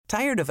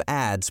Tired of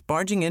ads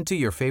barging into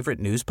your favorite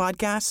news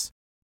podcasts?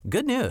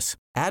 Good news.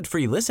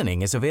 Ad-free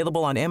listening is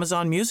available on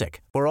Amazon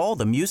Music for all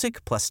the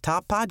music plus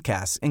top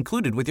podcasts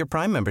included with your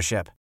Prime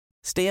membership.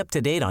 Stay up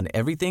to date on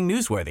everything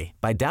newsworthy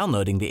by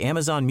downloading the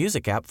Amazon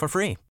Music app for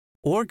free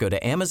or go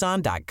to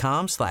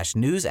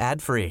amazon.com/news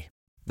ad free.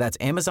 That's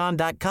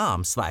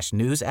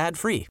amazon.com/news ad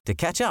free to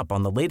catch up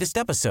on the latest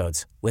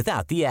episodes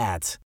without the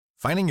ads.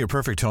 Finding your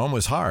perfect home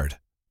was hard,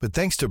 but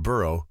thanks to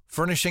Burrow,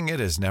 furnishing it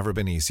has never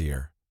been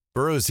easier.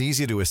 Burrow's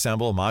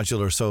easy-to-assemble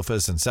modular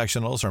sofas and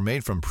sectionals are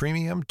made from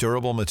premium,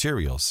 durable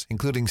materials,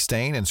 including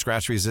stain and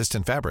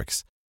scratch-resistant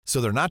fabrics.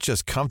 So they're not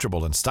just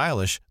comfortable and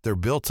stylish, they're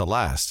built to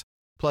last.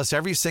 Plus,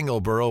 every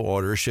single Burrow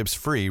order ships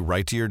free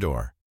right to your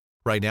door.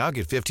 Right now,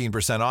 get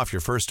 15% off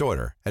your first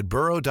order at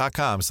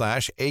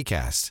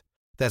burrow.com/ACAST.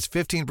 That's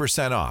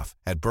 15% off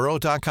at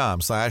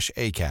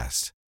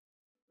burrow.com/ACAST.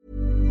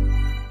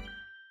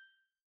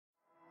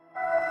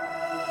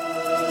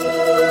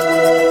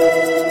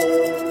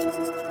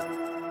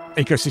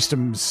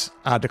 Ecosystems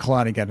are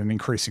declining at an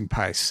increasing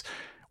pace.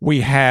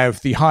 We have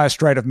the highest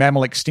rate of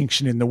mammal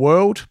extinction in the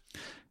world.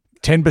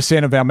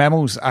 10% of our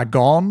mammals are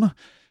gone.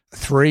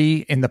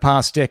 3 in the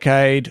past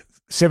decade.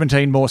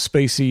 17 more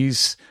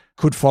species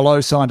could follow.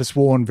 Scientists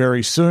warn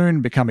very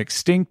soon, become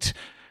extinct.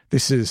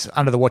 This is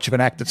under the watch of an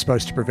act that's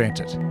supposed to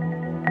prevent it.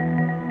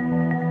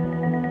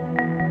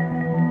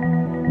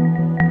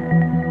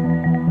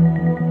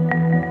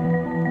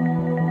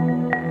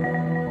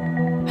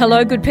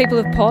 Hello, good people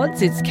of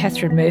Pods. It's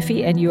Catherine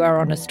Murphy and you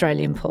are on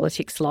Australian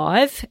Politics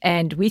Live.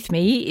 And with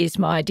me is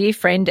my dear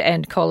friend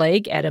and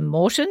colleague, Adam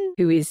Morton,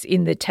 who is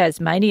in the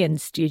Tasmanian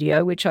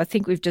studio, which I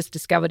think we've just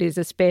discovered is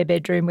a spare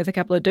bedroom with a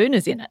couple of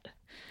doonas in it.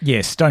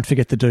 Yes, don't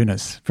forget the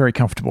doonas. Very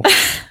comfortable.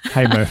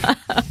 Hey, Murph.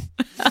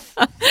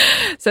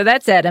 So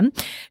that's Adam.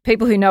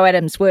 People who know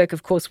Adam's work,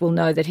 of course, will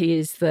know that he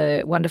is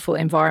the wonderful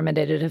environment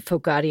editor for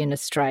Guardian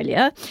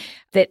Australia.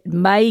 That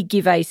may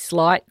give a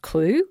slight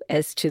clue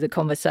as to the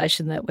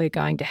conversation that we're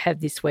going to have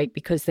this week,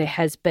 because there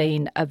has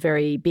been a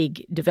very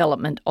big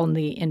development on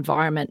the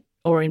environment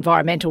or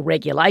environmental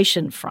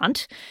regulation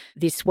front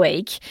this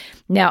week.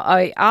 Now,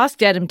 I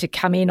asked Adam to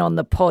come in on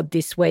the pod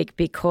this week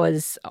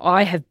because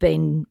I have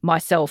been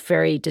myself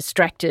very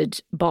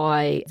distracted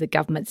by the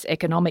government's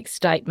economic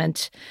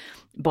statement,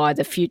 by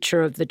the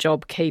future of the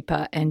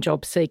JobKeeper and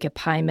JobSeeker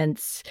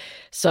payments.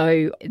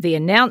 So the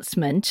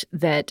announcement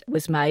that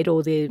was made,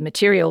 or the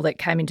material that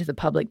came into the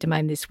public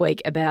domain this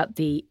week about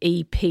the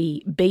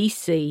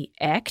EPBC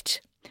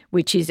Act,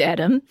 which is,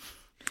 Adam,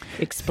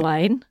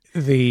 explain.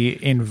 The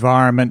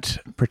Environment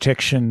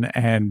Protection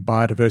and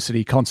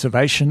Biodiversity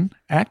Conservation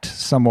Act,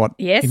 somewhat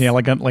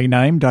inelegantly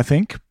named, I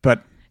think,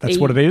 but that's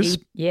what it is.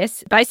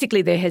 Yes.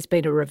 Basically, there has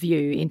been a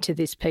review into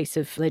this piece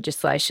of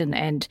legislation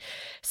and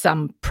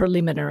some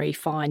preliminary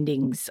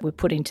findings were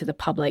put into the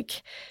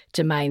public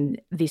domain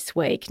this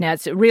week. Now,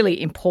 it's a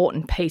really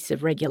important piece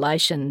of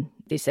regulation,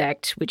 this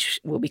act, which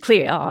will be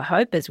clear, I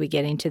hope, as we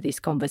get into this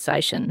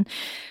conversation.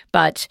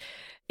 But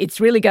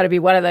it's really going to be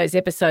one of those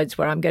episodes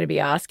where I'm going to be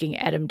asking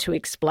Adam to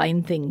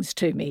explain things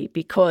to me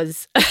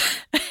because,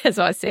 as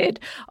I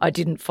said, I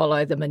didn't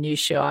follow the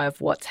minutiae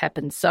of what's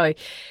happened. So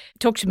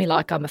talk to me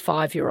like I'm a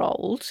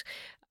 5-year-old.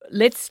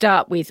 Let's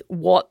start with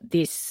what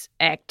this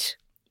act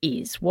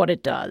is, what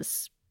it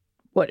does.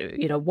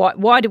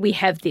 Why do we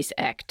have this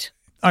act?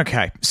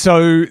 Okay,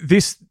 so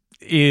this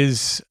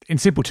is, in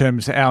simple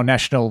terms, our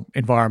national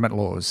environment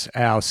laws,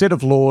 our set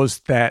of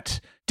laws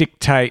that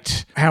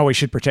dictate how we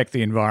should protect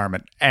the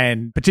environment,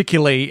 and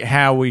particularly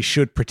how we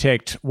should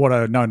protect what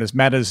are known as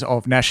matters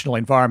of national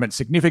environment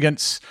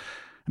significance.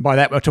 And by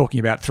that, we're talking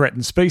about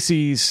threatened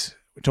species,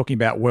 we're talking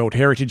about World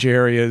Heritage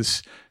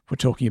Areas, we're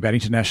talking about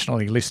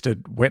internationally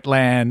listed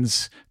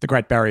wetlands, the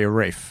Great Barrier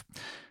Reef.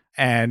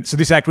 And so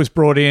this act was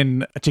brought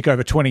in a tick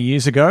over 20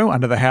 years ago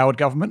under the Howard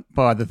government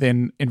by the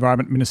then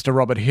Environment Minister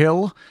Robert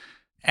Hill.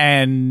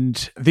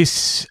 And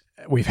this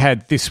we've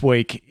had this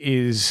week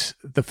is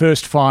the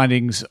first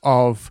findings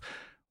of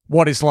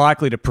what is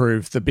likely to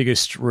prove the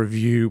biggest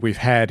review we've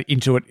had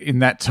into it in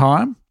that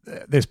time.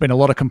 There's been a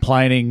lot of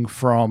complaining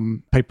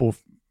from people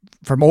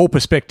from all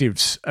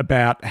perspectives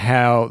about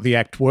how the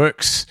Act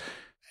works.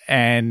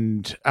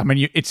 And I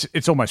mean,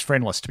 it's almost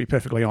friendless, to be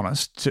perfectly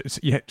honest.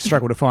 You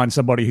struggle to find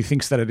somebody who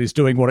thinks that it is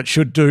doing what it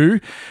should do,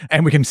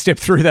 and we can step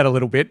through that a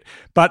little bit.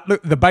 But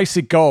look, the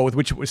basic goal with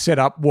which it was set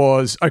up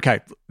was, okay,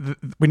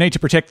 we need to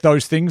protect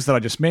those things that I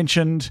just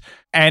mentioned,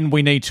 and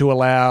we need to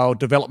allow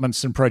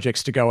developments and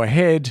projects to go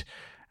ahead.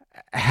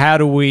 How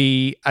do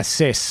we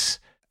assess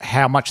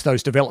how much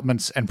those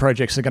developments and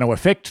projects are going to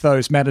affect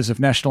those matters of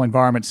national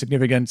environment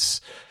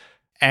significance?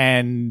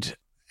 And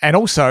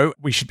also,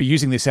 we should be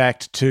using this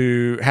act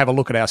to have a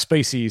look at our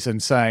species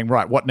and saying,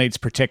 right, what needs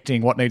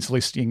protecting, what needs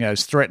listing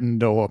as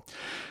threatened or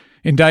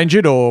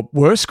endangered, or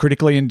worse,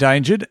 critically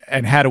endangered,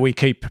 and how do we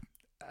keep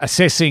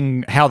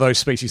assessing how those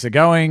species are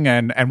going,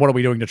 and what are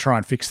we doing to try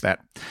and fix that?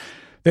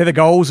 They're the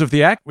goals of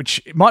the Act,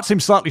 which might seem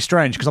slightly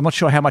strange because I'm not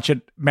sure how much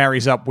it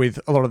marries up with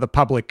a lot of the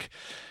public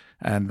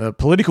and the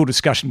political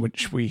discussion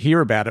which we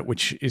hear about it,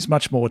 which is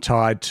much more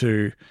tied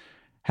to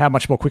how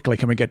much more quickly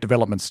can we get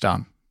developments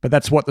done? But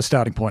that's what the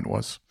starting point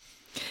was.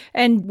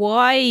 And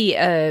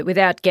why,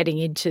 without getting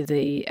into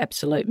the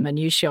absolute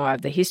minutiae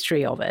of the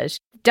history of it,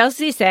 does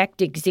this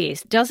Act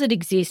exist? Does it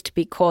exist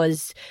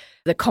because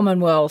the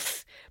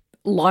Commonwealth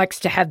likes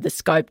to have the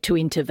scope to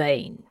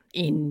intervene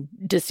in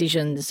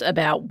decisions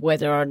about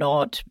whether or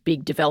not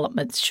big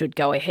developments should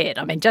go ahead?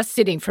 I mean, just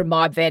sitting from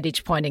my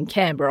vantage point in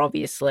Canberra,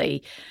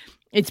 obviously,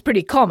 it's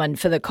pretty common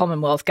for the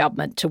Commonwealth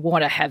government to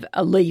want to have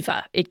a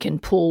lever it can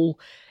pull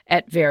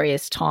at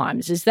various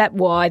times. Is that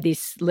why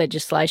this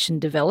legislation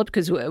developed?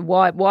 Because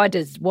why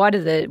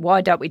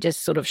don't we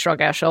just sort of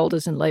shrug our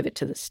shoulders and leave it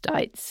to the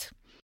states?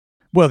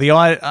 Well, the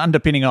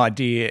underpinning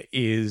idea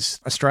is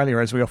Australia,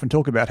 as we often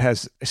talk about,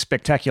 has a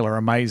spectacular,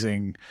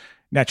 amazing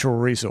natural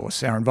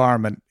resource. Our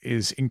environment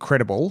is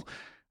incredible.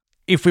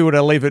 If we were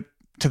to leave it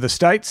to the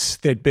states,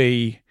 there'd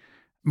be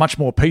much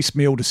more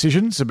piecemeal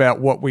decisions about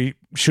what we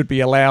should be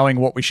allowing,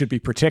 what we should be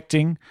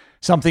protecting.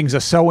 Some things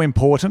are so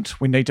important,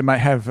 we need to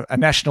have a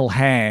national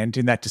hand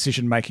in that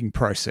decision-making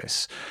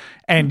process.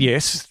 And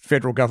yes,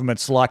 federal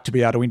governments like to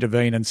be able to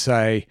intervene and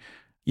say,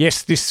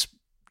 yes, this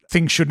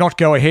thing should not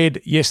go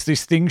ahead. Yes,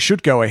 this thing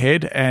should go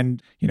ahead.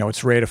 And,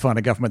 it's rare to find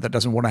a government that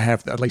doesn't want to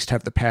at least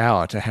have the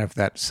power to have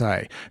that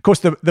say. Of course,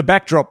 the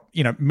backdrop,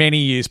 many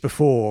years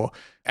before,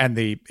 and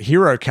the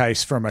hero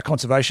case from a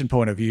conservation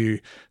point of view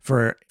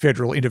for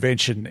federal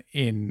intervention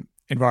in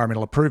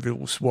environmental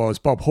approvals was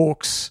Bob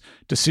Hawke's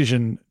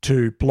decision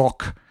to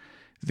block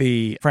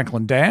the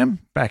Franklin Dam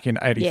back in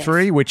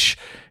 83, yes, which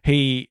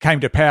he came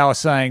to power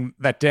saying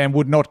that dam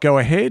would not go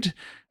ahead,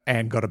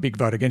 and got a big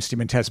vote against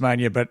him in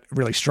Tasmania, but a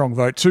really strong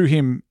vote to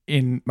him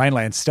in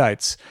mainland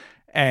states.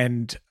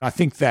 And I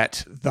think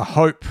that the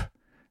hope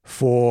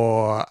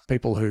for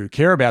people who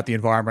care about the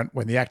environment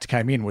when the Act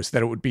came in was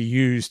that it would be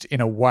used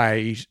in a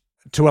way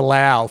to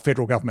allow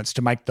federal governments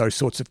to make those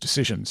sorts of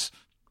decisions.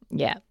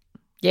 Yeah.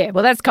 Yeah,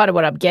 well, that's kind of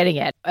what I'm getting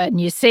at. And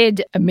you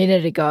said a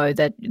minute ago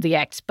that the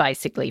Act's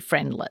basically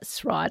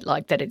friendless, right?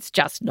 Like that it's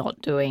just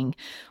not doing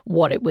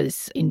what it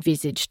was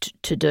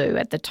envisaged to do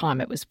at the time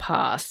it was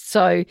passed.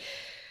 So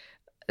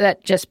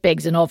that just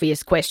begs an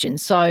obvious question.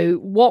 So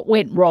what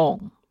went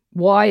wrong?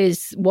 Why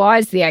is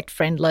the Act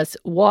friendless?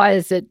 Why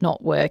is it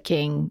not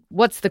working?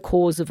 What's the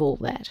cause of all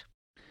that?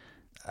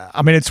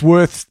 I mean, it's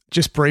worth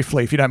just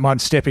briefly, if you don't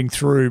mind, stepping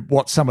through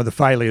what some of the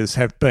failures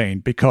have been,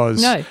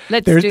 because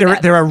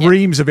there are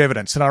reams of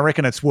evidence, and I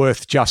reckon it's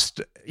worth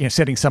just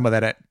setting some of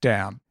that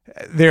down.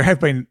 There have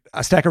been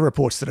a stack of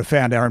reports that have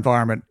found our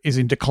environment is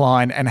in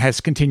decline and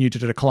has continued to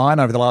decline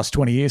over the last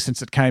 20 years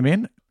since it came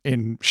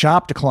in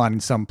sharp decline in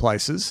some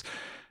places.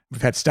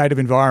 We've had state of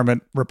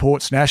environment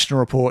reports, national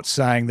reports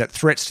saying that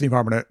threats to the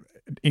environment are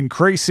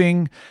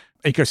increasing,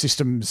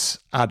 ecosystems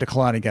are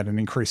declining at an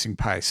increasing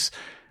pace.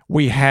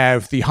 We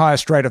have the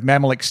highest rate of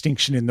mammal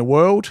extinction in the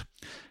world.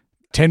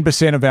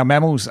 10% of our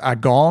mammals are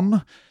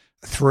gone.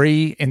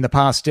 3 in the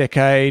past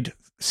decade.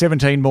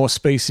 17 more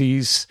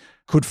species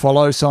could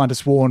follow,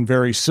 scientists warn,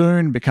 very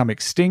soon, become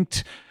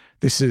extinct.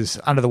 This is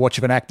under the watch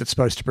of an Act that's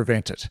supposed to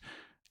prevent it.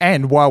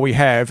 And while we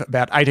have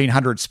about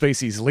 1,800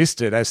 species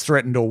listed as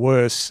threatened or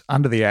worse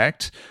under the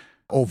Act,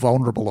 or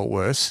vulnerable or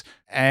worse,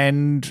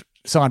 and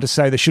scientists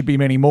say there should be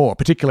many more,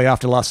 particularly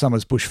after last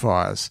summer's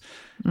bushfires.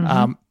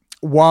 Mm-hmm.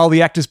 While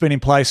the Act has been in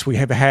place, we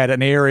have had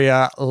an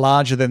area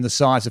larger than the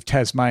size of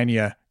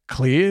Tasmania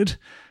cleared,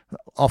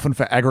 often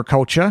for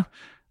agriculture.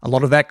 A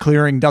lot of that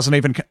clearing doesn't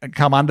even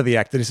come under the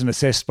Act, that isn't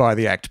assessed by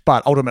the Act.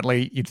 But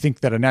ultimately, you'd think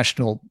that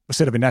a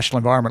set of national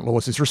environment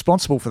laws is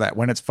responsible for that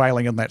when it's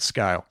failing on that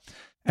scale.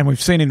 And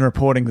we've seen in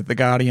reporting that The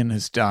Guardian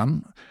has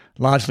done,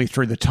 largely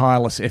through the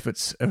tireless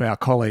efforts of our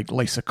colleague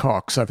Lisa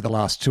Cox over the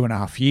last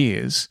 2.5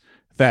 years,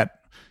 that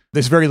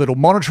there's very little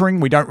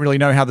monitoring. We don't really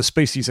know how the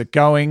species are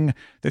going.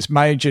 There's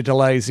major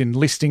delays in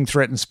listing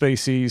threatened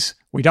species.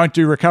 We don't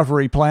do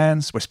recovery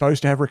plans. We're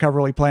supposed to have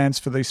recovery plans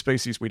for these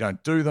species. We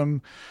don't do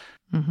them.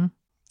 Mm-hmm.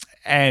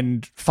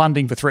 And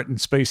funding for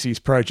threatened species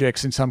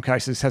projects in some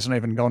cases hasn't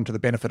even gone to the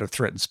benefit of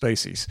threatened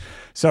species.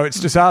 So it's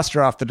disaster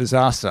after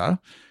disaster.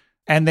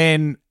 And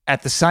then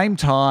at the same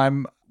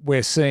time,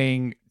 we're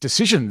seeing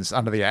decisions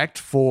under the Act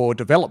for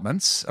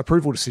developments,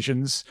 approval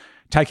decisions,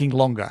 taking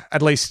longer,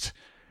 at least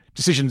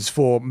decisions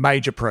for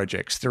major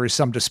projects. There is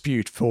some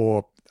dispute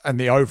and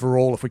the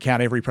overall, if we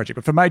count every project,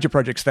 but for major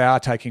projects, they are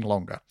taking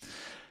longer.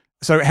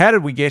 So how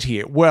did we get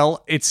here?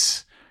 Well,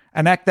 it's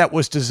an Act that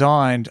was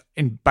designed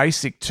in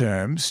basic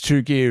terms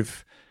to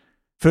give,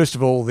 first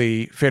of all,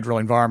 the Federal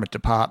Environment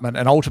Department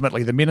and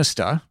ultimately the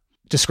Minister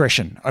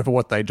discretion over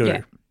what they do.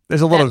 Yeah. There's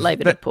a lot of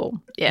lever to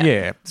pull. Yeah.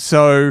 Yeah.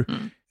 So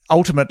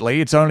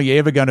ultimately, it's only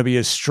ever going to be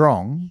as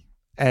strong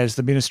as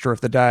the Minister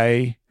of the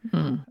day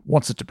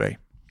wants it to be.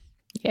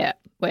 Yeah.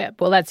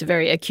 Well, that's a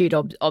very acute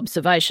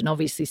observation.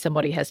 Obviously,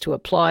 somebody has to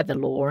apply the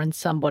law and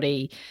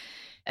somebody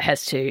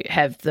has to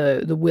have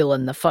the will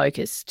and the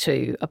focus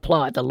to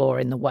apply the law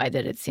in the way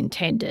that it's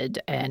intended.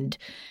 And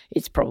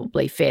it's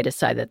probably fair to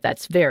say that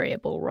that's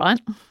variable, right?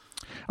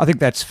 I think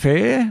that's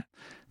fair.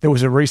 There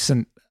was a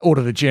recent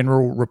Auditor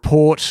General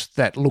report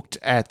that looked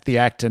at the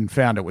Act and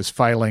found it was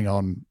failing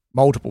on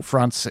multiple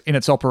fronts in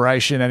its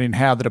operation and in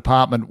how the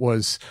department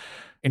was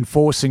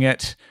enforcing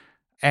it.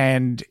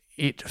 And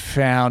it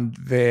found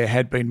there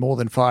had been more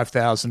than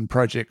 5,000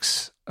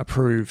 projects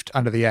approved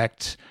under the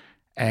Act,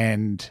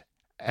 and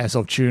as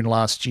of June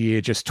last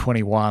year, just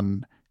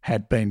 21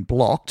 had been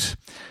blocked.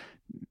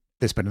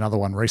 There's been another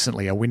one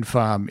recently, a wind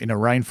farm in a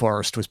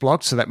rainforest was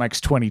blocked, so that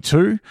makes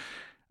 22.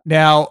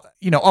 Now,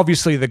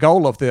 obviously the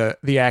goal of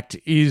the Act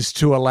is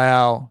to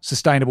allow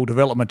sustainable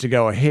development to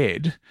go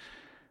ahead,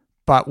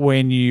 but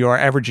when you are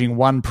averaging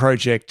one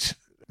project,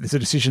 there's a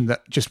decision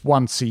that just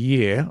once a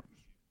year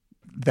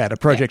that a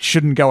project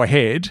shouldn't go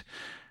ahead.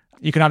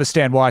 You can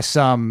understand why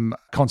some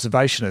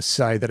conservationists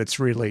say that it's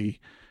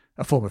really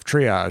a form of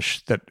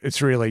triage, that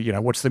it's really,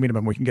 what's the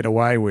minimum we can get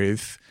away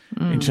with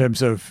in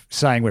terms of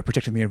saying we're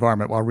protecting the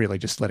environment while really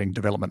just letting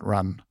development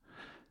run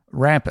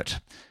rampant.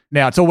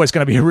 Now, it's always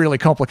going to be a really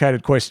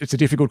complicated question. It's a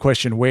difficult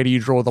question. Where do you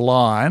draw the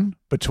line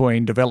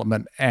between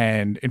development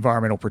and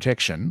environmental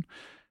protection?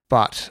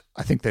 But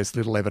I think there's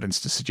little evidence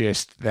to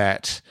suggest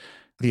that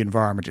the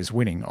environment is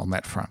winning on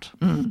that front.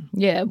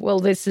 Yeah, well,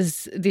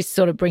 this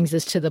sort of brings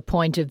us to the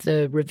point of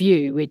the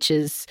review, which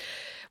is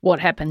what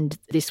happened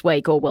this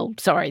week.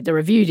 The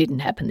review didn't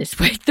happen this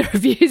week. The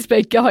review's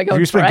been going on.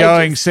 It's been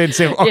going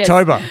since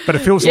October, but it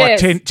feels like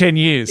 10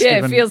 years.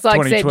 Yeah, it feels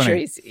like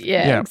centuries.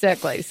 Yeah,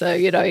 exactly. So,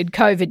 in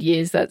COVID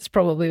years, that's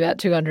probably about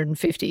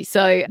 250.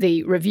 So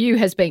the review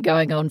has been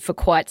going on for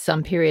quite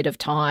some period of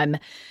time.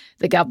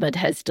 The government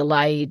has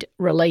delayed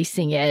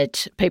releasing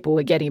it. People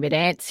were getting a bit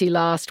antsy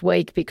last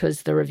week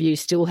because the review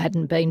still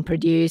hadn't been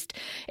produced.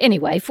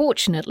 Anyway,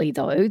 fortunately,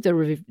 though, the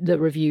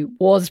review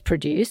was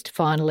produced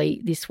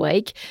finally this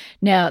week.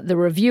 Now, the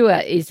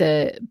reviewer is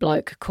a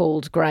bloke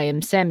called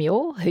Graham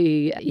Samuel,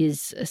 who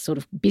is a sort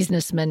of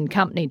businessman,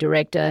 company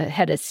director,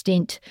 had a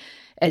stint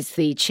as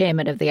the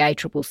chairman of the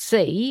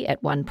ACCC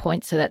at one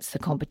point, so that's the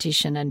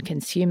Competition and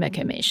Consumer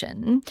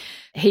Commission.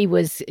 He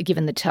was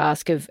given the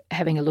task of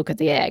having a look at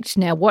the Act.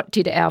 Now, what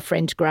did our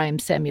friend Graham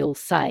Samuel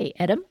say,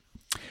 Adam?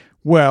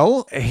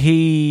 Well,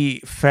 he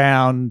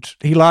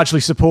largely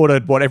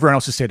supported what everyone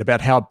else has said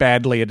about how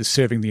badly it is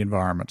serving the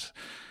environment.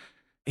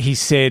 He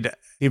said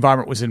the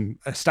environment was in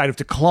a state of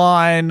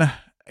decline,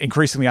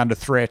 increasingly under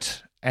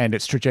threat, and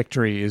its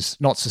trajectory is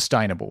not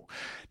sustainable.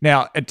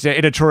 Now, to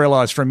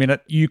editorialise for a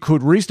minute, you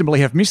could reasonably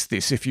have missed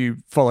this if you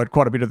followed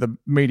quite a bit of the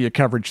media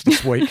coverage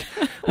this week,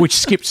 which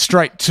skipped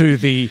straight to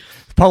the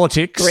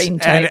politics. Green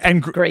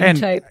tape.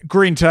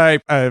 Green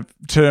tape, a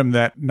term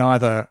that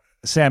neither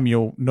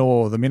Samuel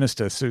nor the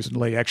Minister, Susan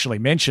Lee, actually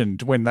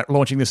mentioned when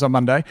launching this on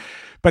Monday.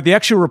 But the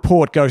actual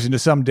report goes into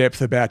some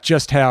depth about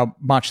just how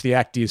much the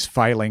Act is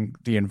failing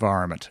the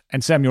environment.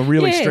 And Samuel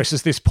really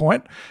stresses this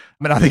point.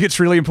 And I think it's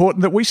really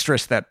important that we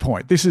stress that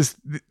point. This is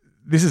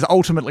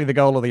ultimately the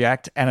goal of the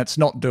Act, and it's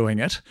not doing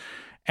it.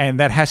 And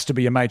that has to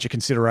be a major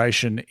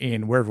consideration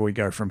in wherever we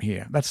go from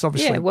here. That's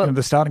obviously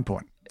the starting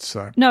point.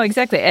 So. No,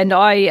 exactly. And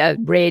I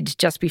read,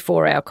 just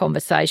before our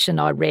conversation,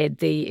 I read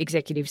the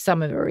executive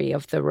summary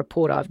of the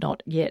report. I've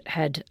not yet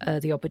had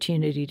the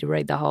opportunity to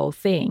read the whole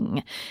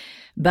thing.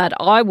 But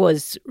I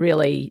was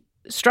really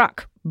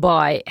struck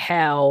by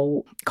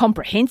how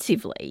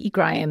comprehensively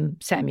Graham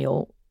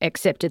Samuel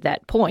accepted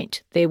that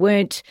point. There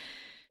weren't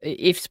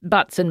ifs,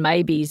 buts and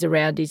maybes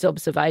around his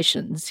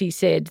observations. He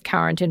said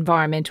current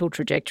environmental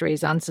trajectory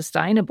is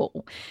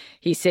unsustainable.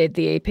 He said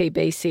the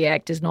EPBC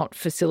Act has not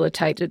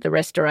facilitated the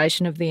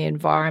restoration of the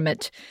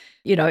environment.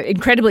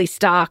 Incredibly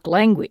stark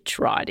language,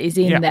 right, is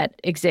in that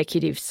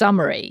executive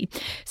summary.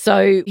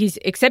 So he's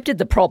accepted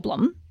the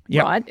problem,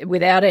 right,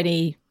 without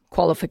any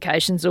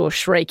qualifications or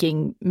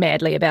shrieking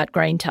madly about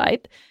green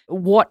tape.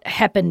 What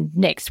happened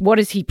next? What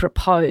has he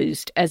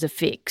proposed as a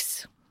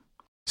fix?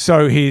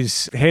 So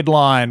his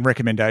headline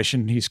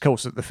recommendation, he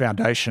calls it the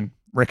foundation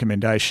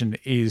recommendation,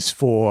 is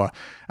for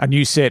a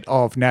new set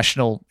of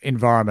national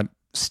environment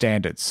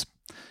standards.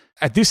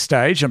 At this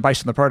stage, and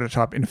based on the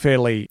prototype, in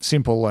fairly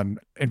simple, and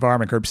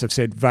environment groups have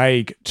said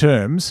vague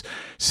terms,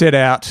 set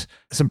out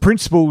some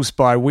principles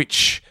by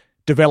which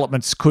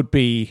developments could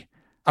be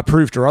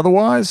approved or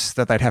otherwise,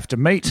 that they'd have to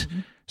meet,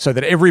 so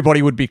that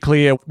everybody would be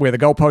clear where the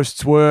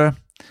goalposts were,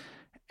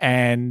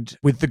 and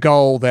with the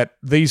goal that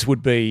these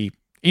would be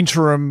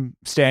interim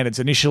standards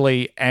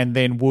initially and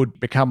then would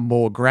become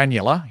more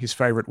granular, his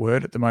favourite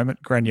word at the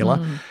moment, granular,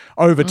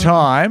 over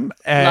time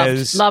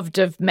as... Loved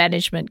of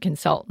management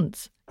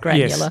consultants,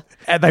 granular.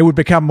 Yes, they would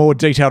become more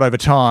detailed over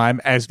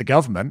time as the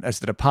government, as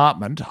the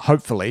department,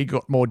 hopefully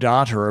got more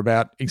data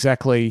about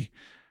exactly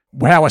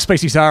how our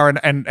species are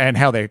and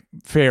how they're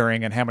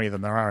faring and how many of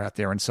them there are out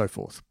there and so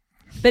forth.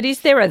 But is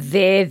there a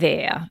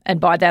there?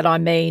 And by that I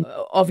mean,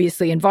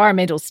 obviously,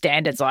 environmental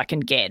standards I can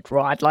get,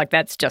 right? Like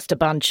that's just a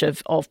bunch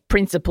of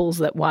principles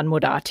that one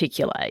would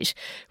articulate,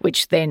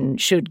 which then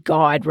should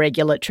guide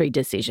regulatory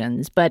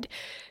decisions. But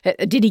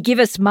did he give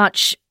us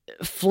much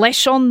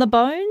flesh on the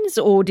bones,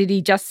 or did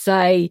he just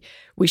say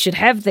we should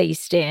have these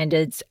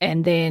standards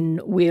and then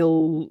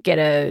we'll get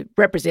a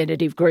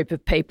representative group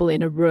of people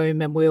in a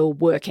room and we'll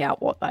work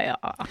out what they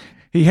are?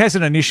 He has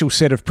an initial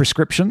set of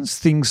prescriptions,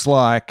 things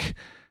like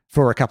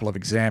for a couple of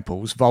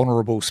examples,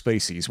 vulnerable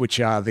species, which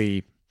are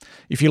the,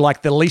 if you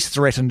like, the least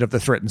threatened of the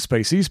threatened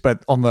species,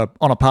 but on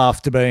a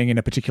path to being in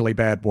a particularly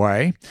bad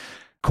way.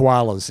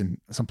 Koalas in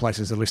some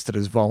places are listed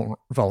as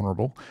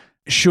vulnerable,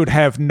 should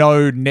have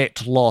no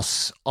net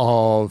loss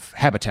of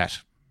habitat,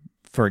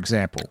 for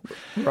example.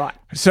 Right.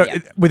 So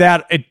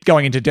without it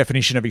going into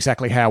definition of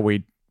exactly how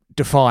we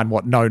define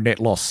what no net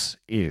loss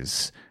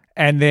is.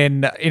 And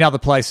then in other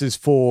places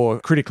for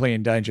critically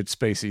endangered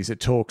species, it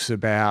talks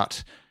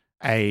about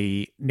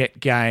a net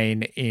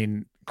gain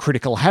in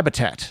critical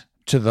habitat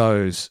to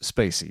those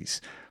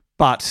species.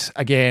 But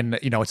again,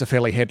 it's a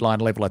fairly headline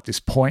level at this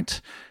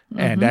point.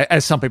 And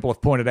as some people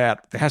have pointed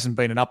out, there hasn't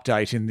been an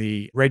update in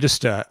the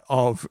register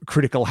of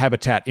critical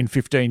habitat in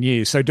 15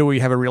 years. So do we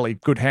have a really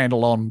good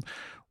handle on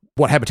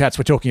what habitats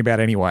we're talking about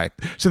anyway?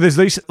 So there's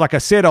these, like a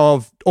set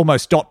of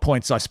almost dot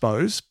points, I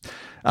suppose,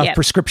 of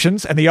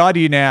prescriptions. And the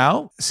idea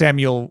now,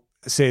 Samuel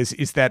says,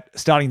 is that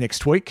starting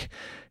next week,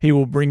 he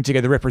will bring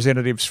together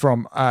representatives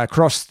from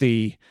across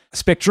the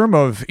spectrum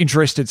of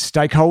interested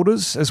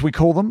stakeholders, as we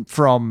call them,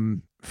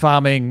 from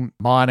farming,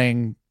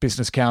 mining,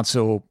 business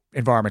council,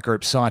 environment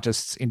groups,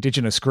 scientists,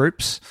 Indigenous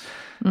groups,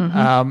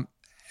 to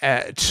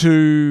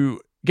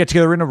get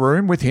together in a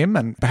room with him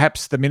and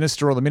perhaps the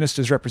minister or the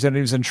minister's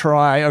representatives and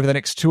try over the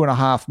next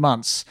 2.5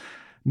 months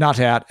nut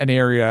out an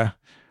area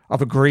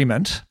of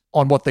agreement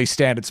on what these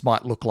standards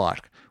might look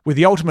like, with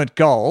the ultimate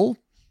goal,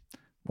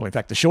 well, in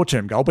fact, the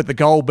short-term goal, but the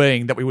goal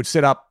being that we would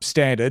set up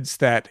standards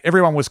that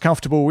everyone was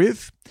comfortable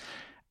with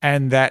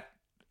and that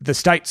the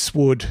states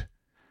would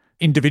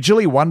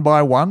individually, one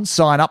by one,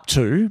 sign up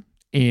to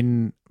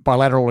in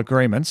bilateral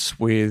agreements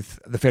with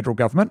the federal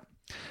government,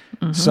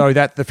 so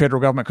that the federal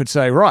government could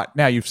say, right,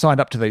 now you've signed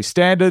up to these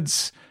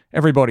standards,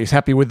 everybody's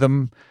happy with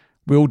them,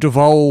 we'll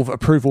devolve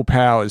approval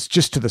powers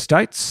just to the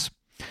states.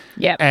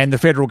 Yep. And the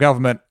federal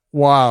government,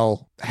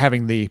 while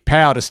having the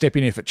power to step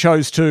in if it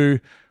chose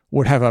to,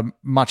 would have a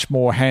much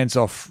more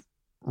hands-off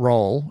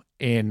role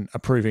in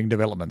approving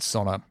developments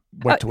on a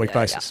week-to-week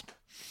basis.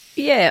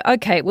 Yeah,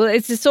 okay. Well,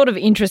 it's a sort of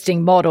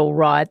interesting model,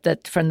 right,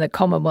 that from the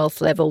Commonwealth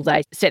level,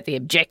 they set the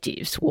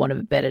objectives, for want of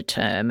a better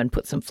term, and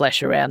put some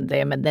flesh around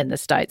them, and then the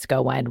states go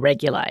away and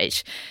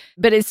regulate.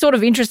 But it's sort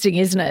of interesting,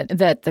 isn't it,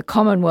 that the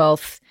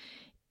Commonwealth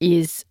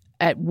is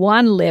at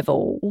one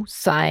level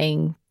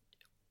saying,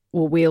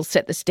 well, we'll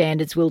set the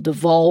standards, we'll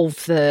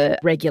devolve the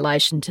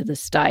regulation to the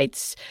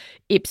states.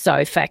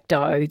 Ipso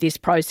facto, this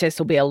process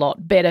will be a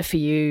lot better for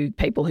you,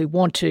 people who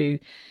want to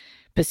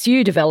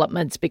pursue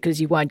developments, because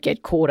you won't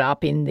get caught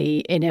up in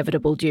the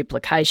inevitable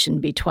duplication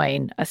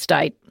between a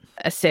state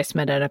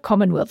assessment and a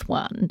Commonwealth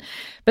one.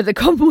 But the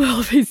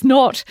Commonwealth is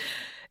not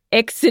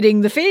exiting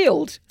the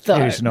field,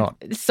 though. It is not.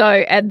 So,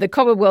 and the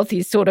Commonwealth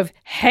is sort of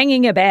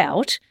hanging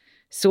about,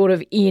 sort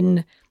of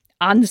in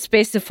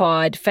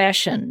unspecified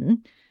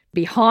fashion,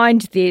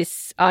 behind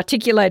this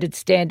articulated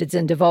standards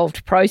and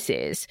devolved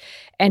process,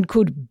 and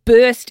could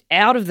burst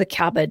out of the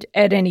cupboard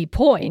at any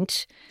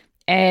point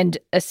and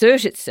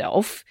assert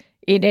itself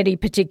in any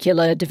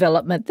particular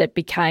development that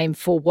became,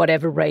 for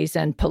whatever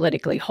reason,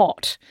 politically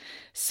hot.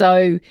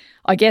 So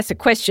I guess a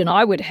question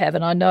I would have,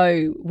 and I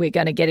know we're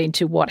going to get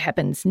into what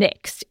happens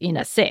next in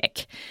a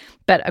sec,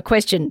 but a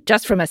question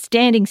just from a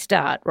standing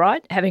start,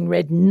 right? Having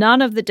read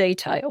none of the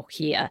detail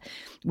here,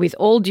 with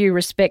all due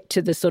respect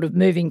to the sort of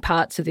moving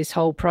parts of this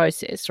whole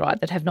process, right,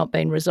 that have not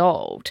been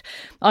resolved,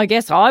 I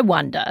guess I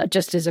wonder,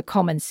 just as a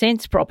common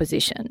sense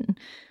proposition,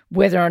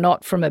 whether or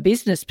not from a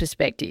business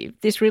perspective,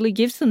 this really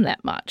gives them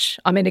that much.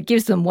 I mean, it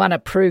gives them one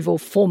approval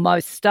for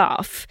most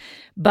stuff,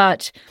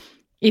 but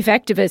if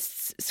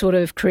activists sort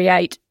of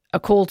create a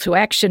call to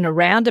action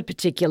around a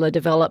particular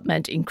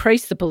development,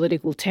 increase the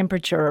political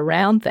temperature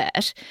around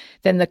that,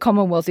 then the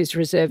Commonwealth is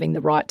reserving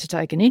the right to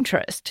take an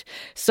interest.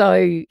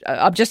 So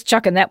I'm just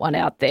chucking that one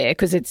out there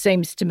because it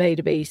seems to me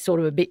to be sort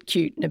of a bit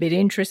cute and a bit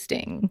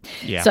interesting.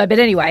 Yeah. So, but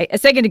anyway, a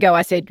second ago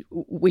I said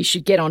we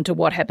should get on to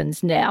what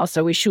happens now.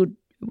 So we should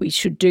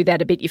do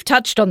that a bit. You've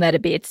touched on that a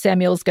bit.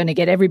 Samuel's going to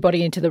get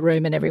everybody into the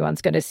room and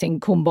everyone's going to sing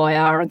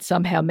Kumbaya and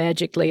somehow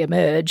magically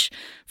emerge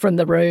from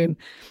the room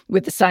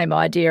with the same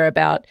idea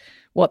about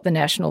what the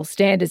national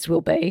standards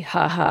will be.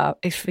 Ha ha,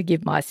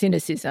 forgive my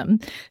cynicism.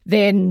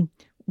 Then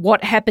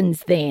what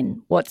happens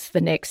then? What's the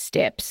next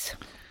steps?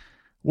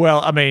 Well,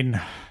 I mean,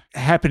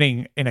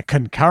 happening in a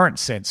concurrent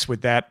sense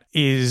with that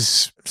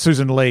is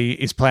Susan Lee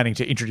is planning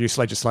to introduce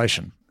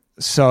legislation.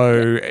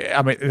 So,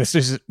 I mean, this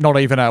is not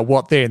even a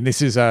what then.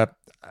 This is a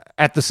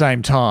at the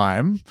same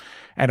time,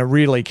 and a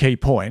really key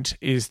point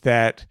is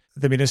that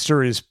the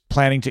minister is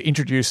planning to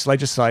introduce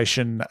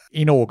legislation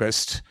in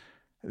August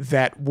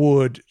that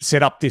would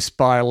set up this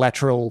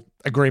bilateral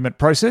agreement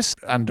process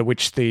under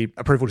which the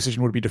approval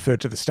decision would be deferred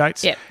to the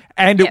states. Yep.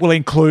 And it will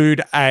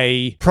include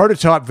a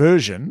prototype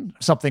version,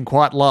 something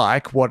quite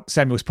like what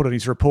Samuel's put in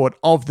his report,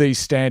 of these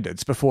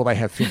standards before they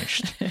have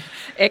finished.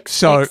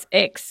 X.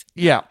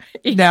 Yeah.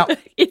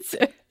 It's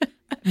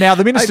now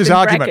the minister's open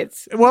argument.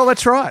 brackets. Well,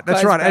 that's right.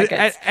 That's Close right.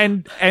 brackets.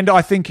 And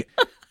I think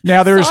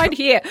Now there is Sign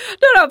here.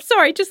 No, I'm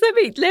sorry. Just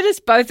let us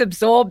both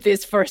absorb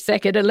this for a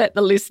second and let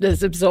the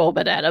listeners absorb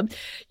it, Adam.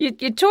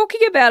 You're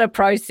talking about a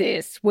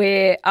process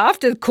where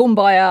after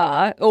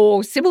Kumbaya,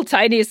 or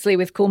simultaneously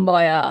with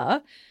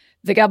Kumbaya,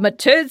 the government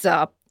turns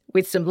up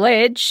with some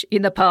ledge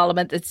in the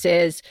parliament that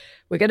says,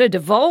 we're going to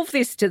devolve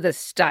this to the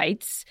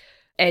states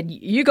and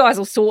you guys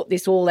will sort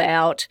this all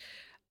out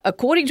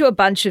according to a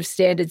bunch of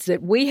standards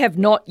that we have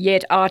not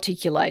yet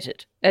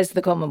articulated as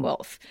the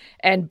Commonwealth.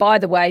 And by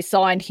the way,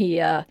 sign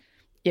here,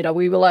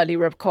 we will only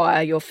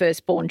require your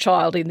firstborn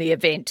child in the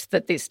event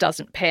that this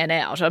doesn't pan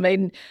out. I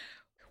mean,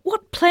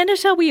 what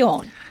planet are we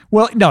on?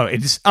 Well, no,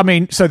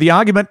 so the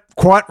argument,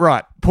 quite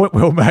right, point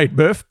well made,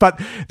 Murph,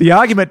 but the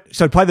argument,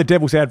 so play the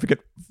devil's advocate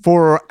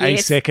for a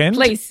second.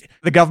 Please.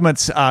 The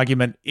government's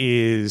argument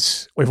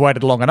is we've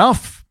waited long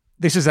enough.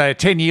 This is a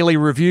 10-yearly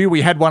review.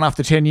 We had one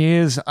after 10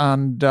 years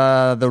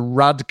under the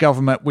Rudd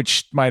government,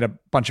 which made a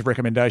bunch of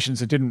recommendations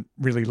that didn't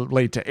really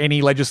lead to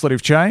any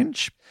legislative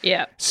change.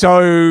 Yeah.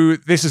 So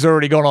this has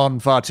already gone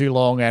on far too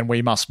long and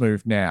we must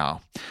move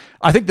now.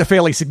 I think the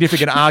fairly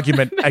significant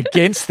argument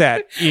against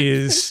that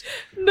is...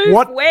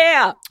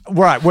 where?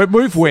 Right,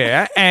 move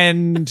where?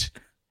 And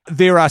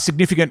there are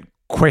significant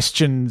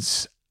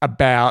questions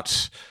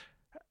about...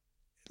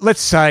 Let's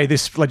say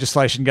this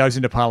legislation goes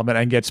into Parliament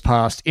and gets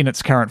passed in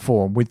its current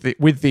form with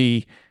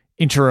the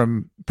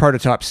interim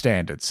prototype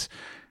standards.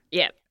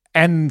 Yep.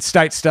 And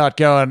states start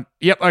going,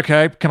 yep,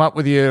 okay, come up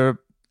with your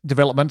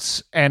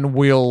developments and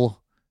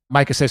we'll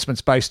make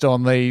assessments based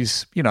on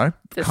these, the kind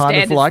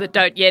standards of like... that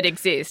don't yet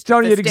exist.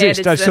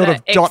 Those sort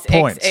of dot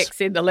points. X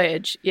in the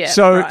ledge. Yeah.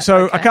 So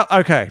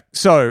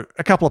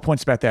a couple of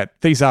points about that.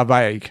 These are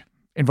vague.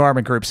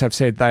 Environment groups have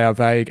said they are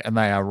vague and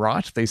they are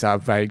right. These are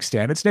vague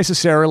standards,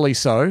 necessarily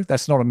so.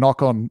 That's not a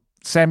knock on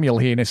Samuel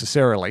here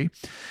necessarily.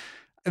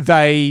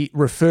 They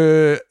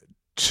refer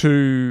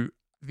to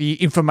the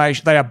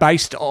information, they are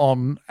based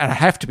on and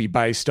have to be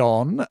based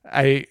on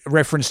a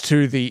reference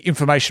to the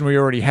information we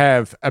already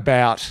have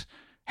about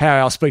how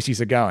our species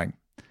are going.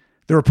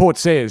 The report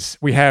says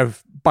we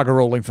have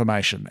bugger all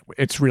information.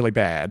 It's really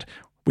bad.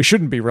 We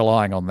shouldn't be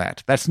relying on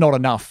that. That's not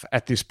enough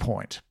at this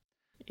point.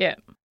 Yeah.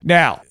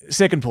 Now,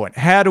 second point,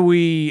 how do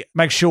we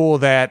make sure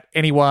that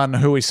anyone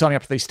who is signing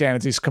up to these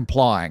standards is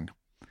complying?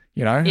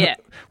 Yeah.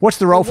 What's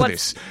the role for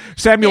this?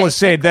 Samuel has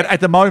said that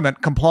at the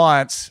moment,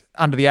 compliance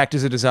under the Act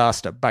is a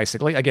disaster,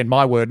 basically. Again,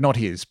 my word, not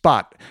his.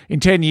 But in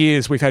 10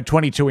 years, we've had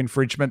 22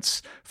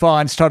 infringements,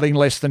 fines totaling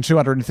less than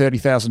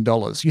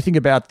 $230,000. You think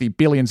about the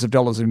billions of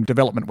dollars in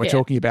development we're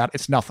talking about,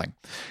 it's nothing.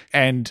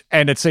 And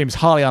it seems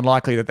highly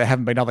unlikely that there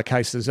haven't been other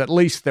cases, at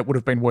least that would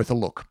have been worth a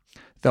look,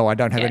 though I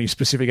don't have any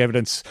specific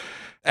evidence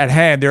at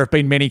hand. There have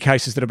been many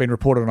cases that have been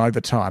reported on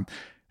over time.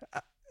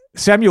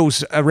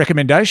 Samuel's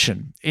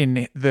recommendation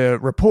in the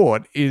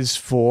report is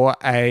for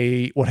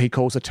what he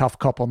calls a tough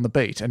cop on the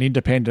beat, an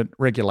independent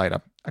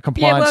regulator, a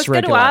compliance regulator. I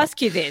was going to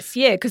ask you this,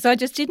 because I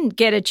just didn't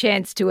get a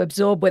chance to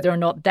absorb whether or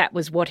not that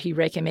was what he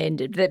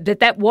recommended,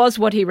 that was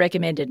what he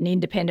recommended, an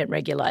independent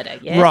regulator,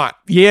 yeah? Right.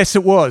 Yes,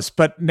 it was.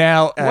 But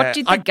now... What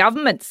did the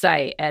government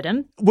say,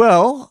 Adam?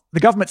 Well, the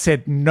government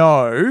said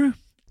no.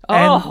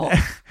 Oh.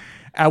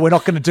 And, we're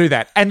not going to do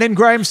that. And then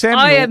Graham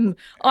Samuel...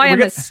 I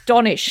am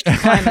astonished.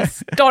 I'm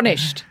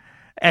astonished.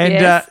 And,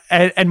 yes.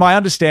 And my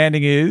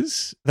understanding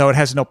is, though it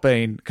has not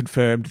been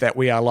confirmed, that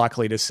we are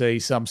likely to see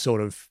some sort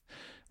of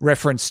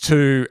reference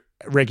to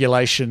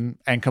regulation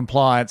and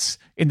compliance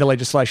in the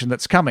legislation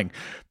that's coming.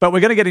 But we're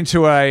going to get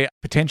into a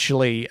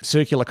potentially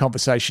circular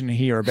conversation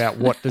here about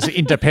what does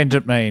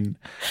independent mean,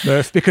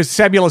 Murph, because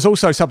Samuel has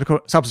also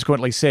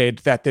subsequently said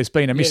that there's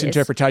been a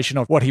misinterpretation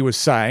of what he was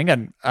saying.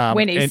 And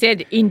when he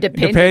said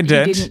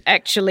independent, he didn't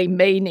actually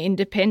mean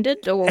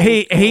independent?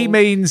 He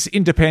means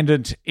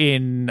independent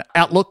in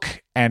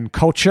outlook and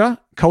culture.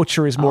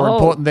 Culture is more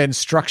important than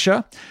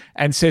structure,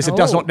 and says it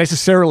does not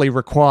necessarily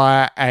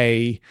require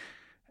a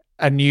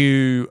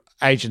new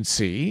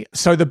agency.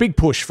 So the big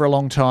push for a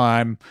long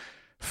time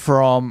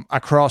from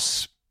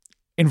across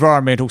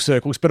environmental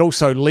circles, but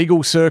also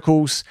legal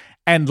circles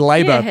and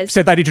Labor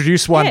said they'd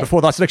introduce one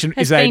before the last election,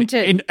 is an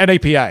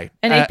EPA.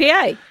 An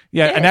EPA.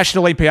 A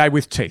national EPA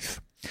with teeth.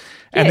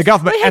 And yes. the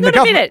government... Hang on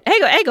a minute.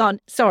 Hang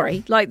on.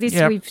 Sorry. Like this,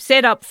 we've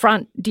said up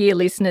front, dear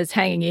listeners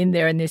hanging in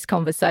there in this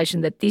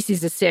conversation, that this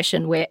is a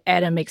session where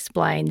Adam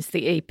explains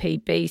the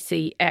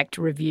EPBC Act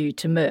review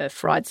to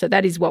Murph, right? So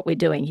that is what we're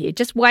doing here.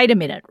 Just wait a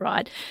minute,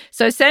 right?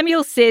 So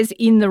Samuel says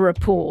in the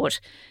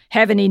report,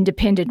 have an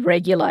independent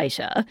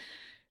regulator.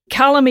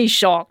 Colour me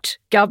shocked.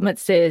 Government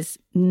says,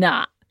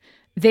 nah.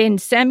 Then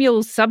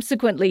Samuel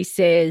subsequently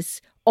says...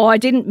 I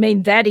didn't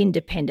mean that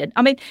independent.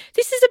 I mean,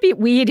 this is a bit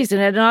weird, isn't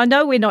it? And I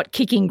know we're not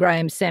kicking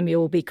Graham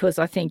Samuel because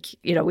I think,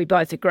 we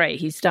both agree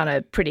he's done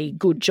a pretty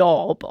good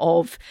job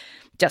of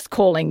just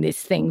calling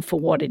this thing for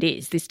what it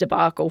is, this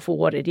debacle for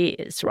what it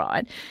is,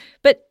 right?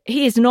 But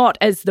he is not,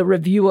 as the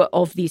reviewer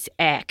of this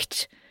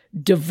act,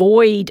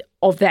 devoid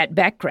of that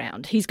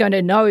background. He's going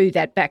to know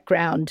that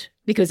background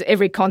because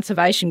every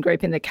conservation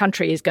group in the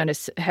country is going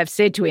to have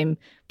said to him,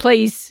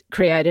 please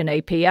create an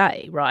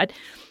EPA, right?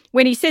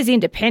 when he says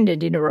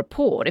independent in a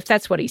report, if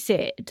that's what he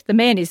said, the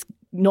man is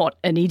not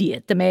an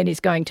idiot. The man is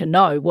going to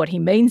know what he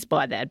means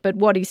by that, but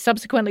what he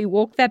subsequently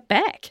walked that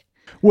back.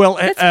 Well,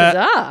 that's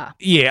bizarre.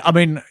 Yeah, I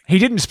mean, he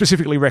didn't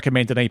specifically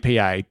recommend an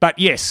EPA, but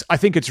yes, I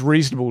think it's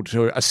reasonable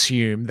to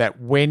assume that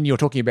when you're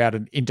talking about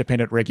an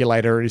independent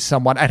regulator, it is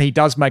someone, and he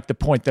does make the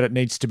point that it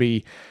needs to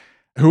be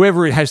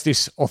whoever has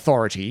this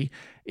authority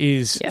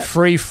is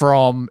free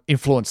from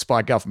influence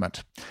by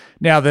government.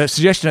 Now, the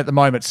suggestion at the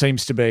moment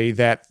seems to be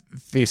that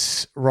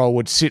this role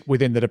would sit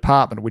within the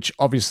department, which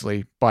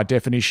obviously, by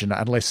definition,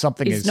 unless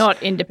something is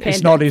not independent,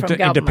 it's not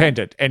from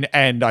independent.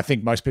 And I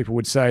think most people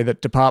would say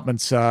that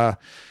departments are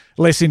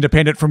less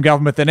independent from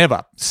government than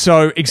ever.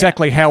 So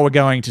exactly how we're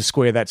going to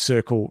square that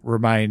circle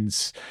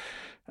remains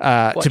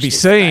to be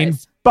seen.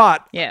 Space.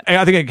 But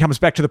I think it comes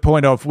back to the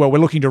point of, well, we're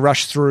looking to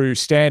rush through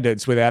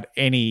standards without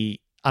any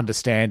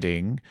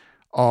understanding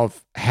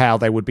of how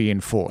they would be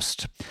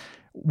enforced,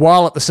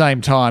 while at the same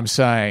time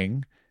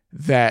saying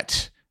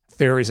that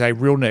there is a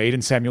real need,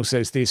 and Samuel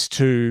says this,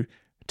 to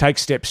take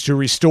steps to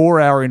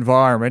restore our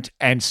environment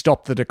and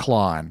stop the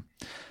decline.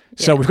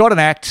 So we've got an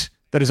act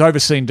that has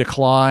overseen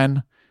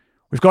decline.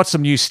 We've got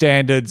some new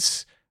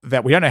standards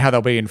that we don't know how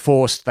they'll be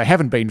enforced. They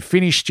haven't been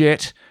finished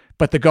yet,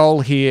 but the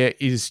goal here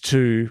is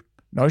to,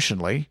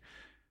 notionally,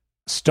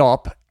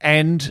 stop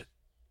and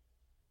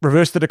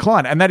reverse the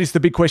decline. And that is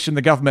the big question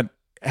the government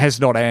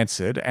has not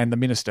answered and the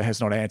minister has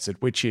not answered,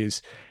 which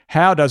is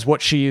how does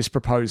what she is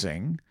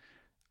proposing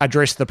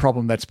address the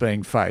problem that's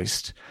being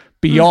faced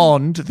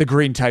beyond the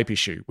green tape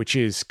issue, which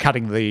is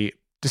cutting the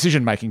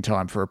decision-making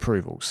time for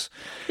approvals.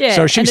 Yeah,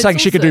 so she's saying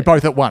she could do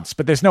both at once,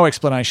 but there's no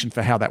explanation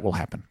for how that will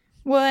happen.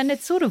 Well, and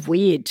it's sort of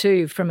weird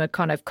too from a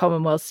kind of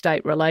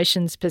Commonwealth-state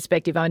relations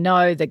perspective. I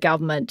know the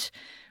government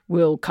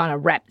will kind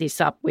of wrap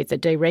this up with a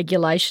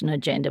deregulation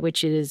agenda,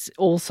 which it is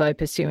also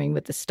pursuing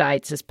with the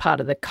states as part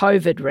of the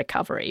COVID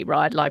recovery,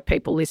 right? Like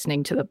people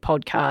listening to the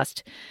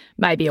podcast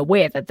may be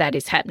aware that that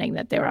is happening,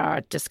 that there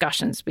are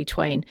discussions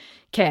between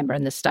Canberra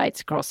and the states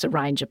across a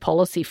range of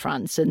policy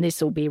fronts, and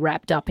this will be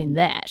wrapped up in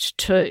that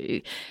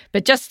too.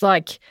 But just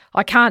like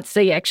I can't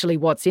see actually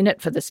what's in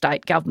it for the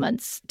state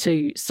governments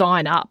to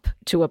sign up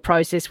to a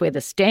process where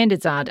the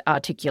standards aren't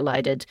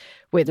articulated,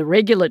 where the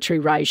regulatory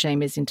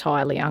regime is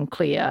entirely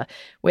unclear,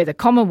 where the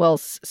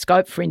Commonwealth's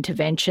scope for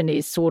intervention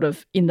is sort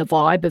of in the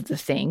vibe of the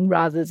thing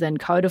rather than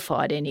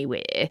codified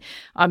anywhere.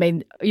 I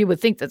mean, you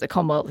would think that the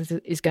Commonwealth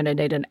is going to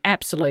need an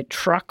absolute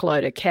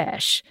truckload of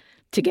cash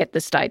to get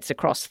the states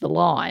across the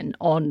line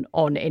on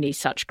any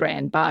such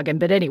grand bargain.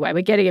 But anyway,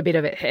 we're getting a bit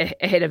of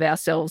ahead of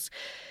ourselves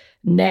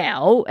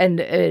now.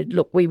 And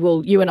look,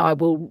 you and I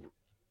will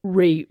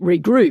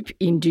regroup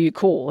in due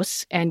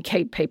course and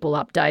keep people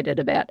updated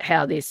about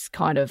how this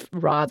kind of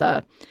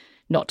rather,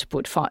 not to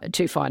put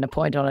too fine a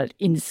point on it,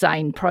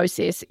 insane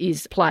process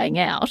is playing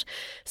out.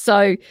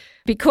 So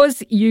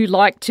because you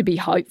like to be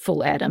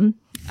hopeful, Adam.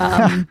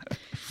 How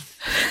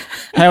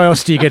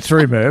else do you get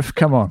through, Merv?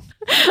 Come on.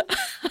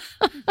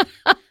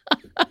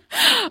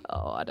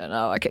 Oh, I don't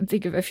know. I can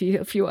think of a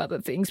few other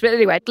things. But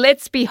anyway,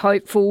 let's be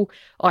hopeful.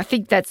 I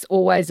think that's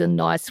always a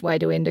nice way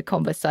to end a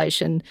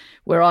conversation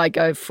where I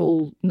go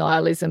full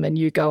nihilism and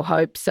you go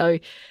hope. So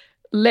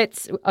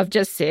I've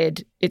just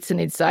said it's an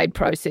insane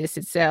process.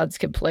 It sounds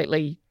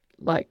completely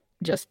like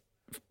just,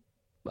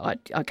 I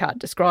can't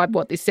describe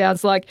what this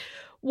sounds like.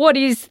 What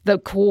is the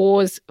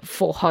cause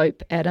for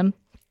hope, Adam?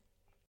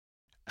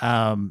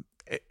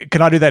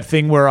 Can I do that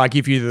thing where I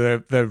give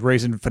you the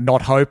reason for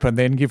not hope and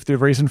then give the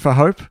reason for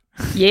hope?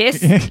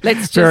 Yes, let's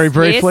just very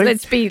briefly.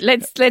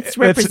 Yes, let's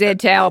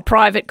represent our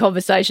private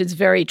conversations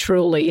very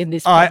truly in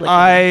this public.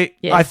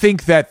 I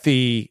think that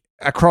the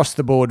across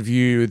the board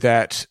view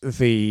that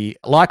the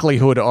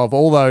likelihood of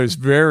all those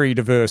very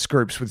diverse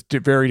groups with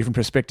very different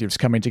perspectives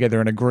coming together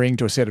and agreeing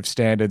to a set of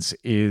standards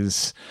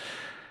is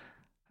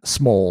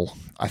small.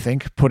 I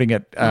think, putting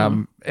it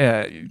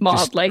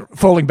mildly,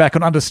 falling back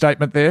on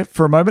understatement there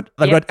for a moment.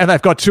 They've got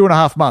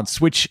 2.5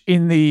 months, which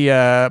in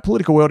the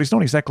political world is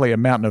not exactly a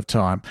mountain of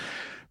time.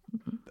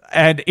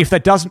 And if they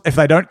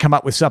don't come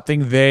up with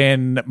something,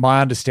 then my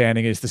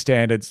understanding is the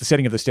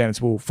setting of the standards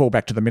will fall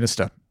back to the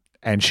minister,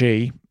 and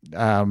she,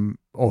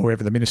 or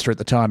whoever the minister at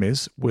the time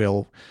is,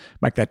 will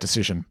make that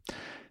decision.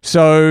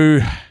 So,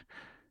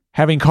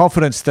 having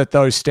confidence that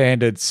those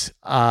standards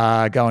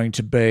are going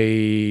to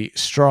be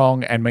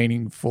strong and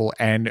meaningful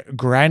and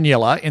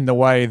granular in the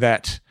way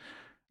that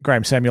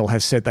Graham Samuel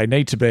has said they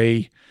need to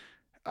be,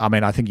 I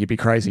mean, I think you'd be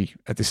crazy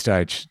at this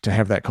stage to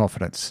have that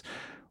confidence.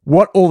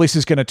 What all this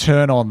is going to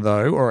turn on,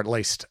 though, or at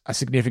least a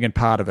significant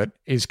part of it,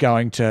 is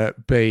going to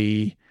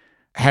be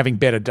having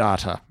better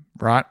data,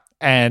 right?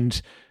 And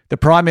the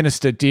Prime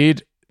Minister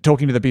did,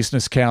 talking to the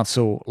Business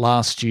Council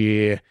last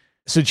year,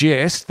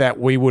 suggest that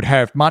we would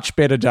have much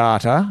better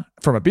data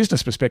from a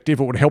business perspective.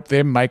 It would help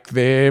them make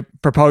their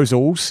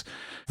proposals,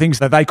 things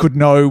that they could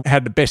know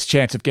had the best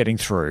chance of getting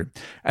through.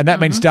 And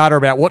that means data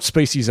about what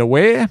species are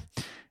where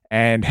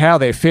and how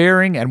they're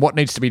faring and what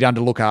needs to be done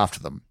to look after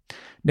them.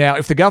 Now,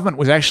 if the government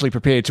was actually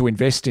prepared to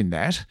invest in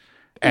that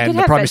and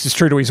the Prime Minister's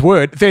true to his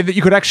word, then that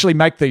you could actually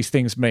make these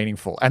things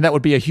meaningful. And that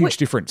would be a huge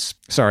difference.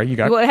 Sorry, you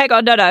go. Well, hang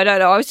on. No.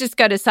 I was just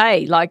going to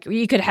say, like,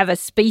 you could have a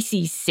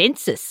species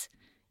census.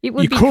 It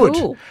would be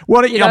cool.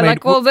 What I mean,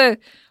 like all the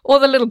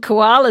little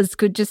koalas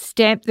could just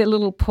stamp their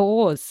little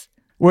paws.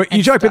 Well,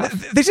 you joke, but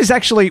this is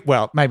actually,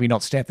 well, maybe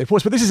not stamp their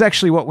paws, but this is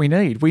actually what we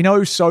need. We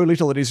know so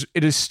little. It is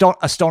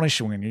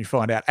astonishing when you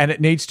find out, and it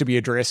needs to be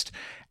addressed.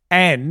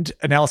 And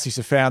analyses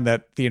have found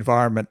that the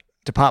Environment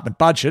Department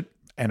budget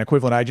and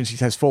equivalent agencies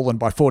has fallen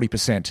by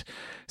 40%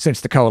 since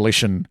the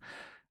coalition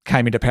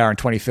came into power in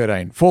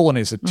 2013. Fallen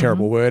is a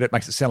terrible word. It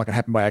makes it sound like it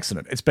happened by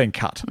accident. It's been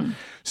cut.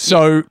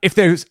 So if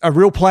there's a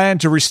real plan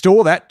to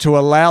restore that, to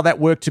allow that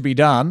work to be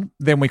done,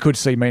 then we could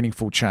see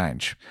meaningful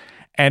change.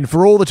 And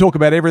for all the talk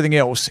about everything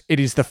else, it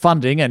is the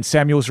funding, and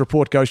Samuel's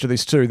report goes to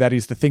this too, that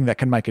is the thing that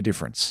can make a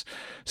difference.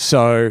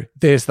 So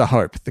there's the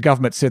hope. The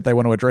government said they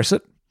want to address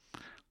it.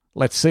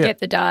 Let's see it. Get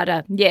the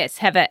data. Yes,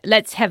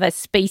 let's have a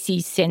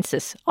species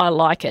census. I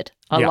like it.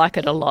 I like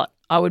it a lot.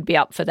 I would be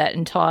up for that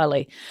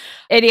entirely.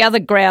 Any other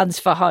grounds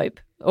for hope,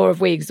 or have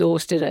we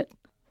exhausted it?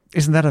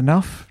 Isn't that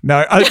enough?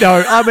 No.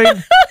 I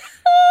mean...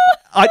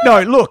 I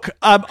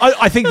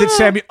think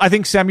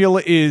that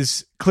Samuel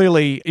is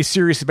clearly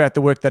serious about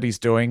the work that he's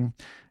doing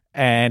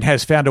and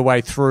has found a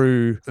way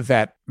through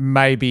that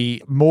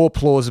maybe more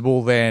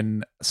plausible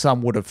than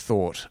some would have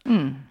thought.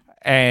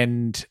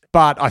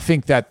 But I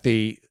think that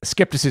the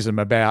skepticism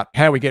about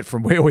how we get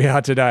from where we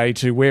are today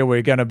to where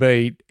we're going to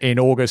be in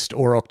August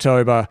or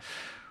October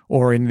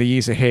or in the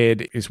years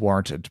ahead is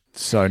warranted.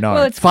 So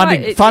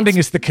funding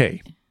is the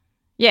key.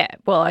 Yeah,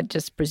 well, I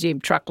just presume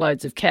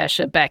truckloads of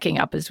cash are backing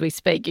up as we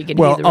speak. You can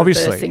hear the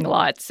reversing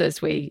lights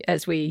as we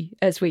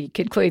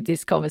conclude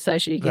this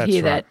conversation. You can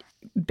hear that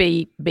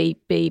beep, beep,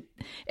 beep.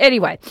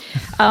 Anyway,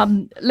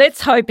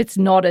 let's hope it's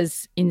not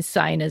as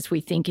insane as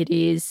we think it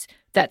is.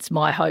 That's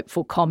my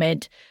hopeful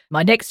comment.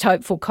 My next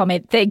hopeful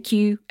comment, thank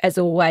you, as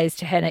always,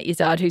 to Hannah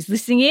Izzard, who's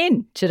listening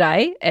in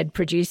today and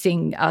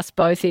producing us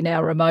both in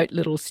our remote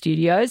little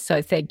studios.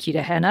 So thank you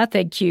to Hannah.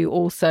 Thank you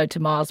also to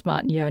Miles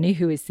Martignoni,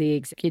 who is the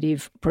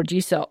executive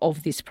producer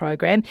of this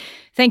program.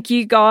 Thank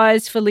you,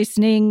 guys, for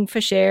listening,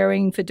 for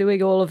sharing, for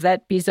doing all of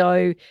that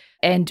bizzo.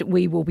 And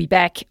we will be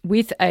back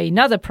with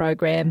another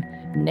program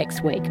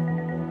next week.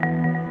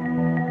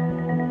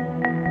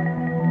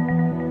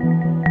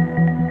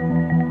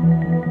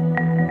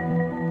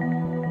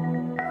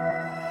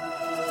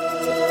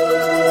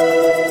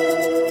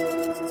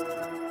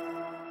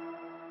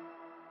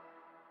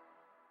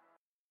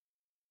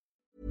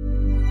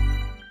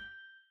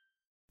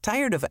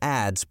 Tired of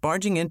ads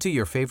barging into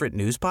your favorite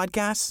news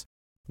podcasts?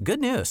 Good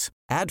news.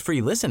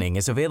 Ad-free listening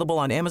is available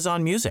on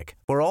Amazon Music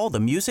for all the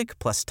music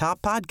plus top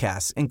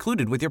podcasts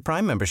included with your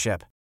Prime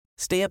membership.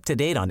 Stay up to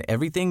date on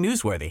everything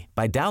newsworthy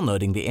by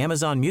downloading the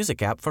Amazon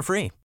Music app for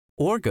free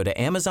or go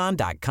to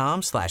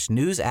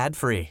amazon.com/news ad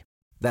free.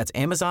 That's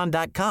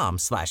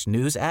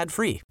amazon.com/news ad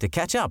free to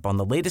catch up on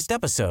the latest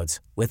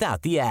episodes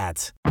without the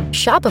ads.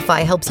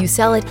 Shopify helps you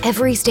sell at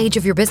every stage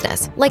of your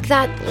business. Like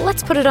that,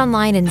 let's put it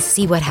online and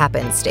see what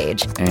happens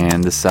stage.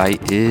 And the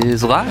site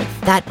is live.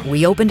 That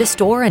we opened a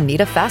store and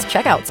need a fast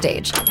checkout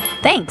stage.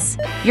 Thanks.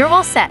 You're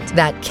all set.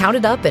 That count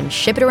it up and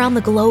ship it around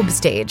the globe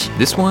stage.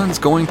 This one's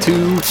going to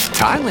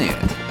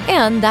Thailand.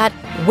 And that,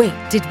 wait,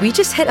 did we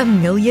just hit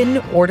 1 million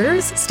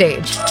orders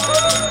stage?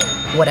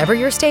 Whatever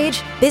your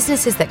stage,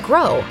 businesses that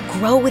grow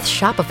with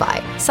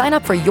Shopify. Sign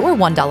up for your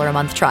 $1 a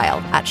month trial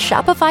at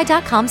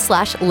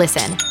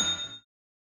shopify.com/listen.